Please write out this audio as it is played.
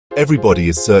Everybody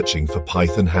is searching for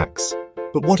Python hacks,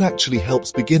 but what actually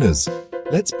helps beginners?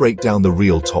 Let's break down the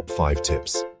real top 5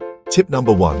 tips. Tip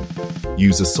number 1.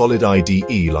 Use a solid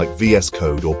IDE like VS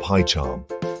Code or PyCharm.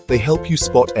 They help you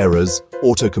spot errors,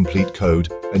 autocomplete code,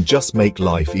 and just make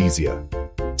life easier.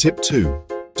 Tip 2.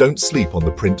 Don't sleep on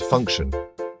the print function.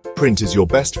 Print is your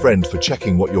best friend for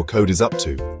checking what your code is up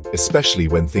to, especially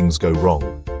when things go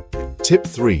wrong. Tip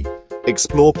 3.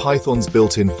 Explore Python's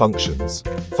built-in functions.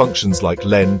 Functions like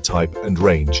len, type, and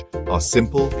range are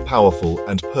simple, powerful,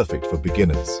 and perfect for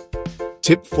beginners.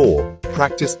 Tip 4.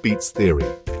 Practice beats theory.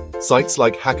 Sites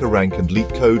like HackerRank and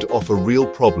LeetCode offer real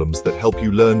problems that help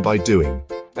you learn by doing.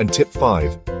 And tip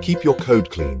 5. Keep your code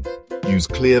clean. Use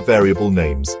clear variable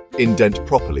names, indent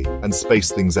properly, and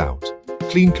space things out.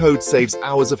 Clean code saves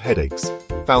hours of headaches.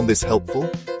 Found this helpful?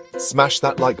 Smash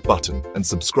that like button and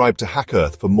subscribe to Hack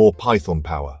Earth for more Python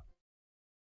power.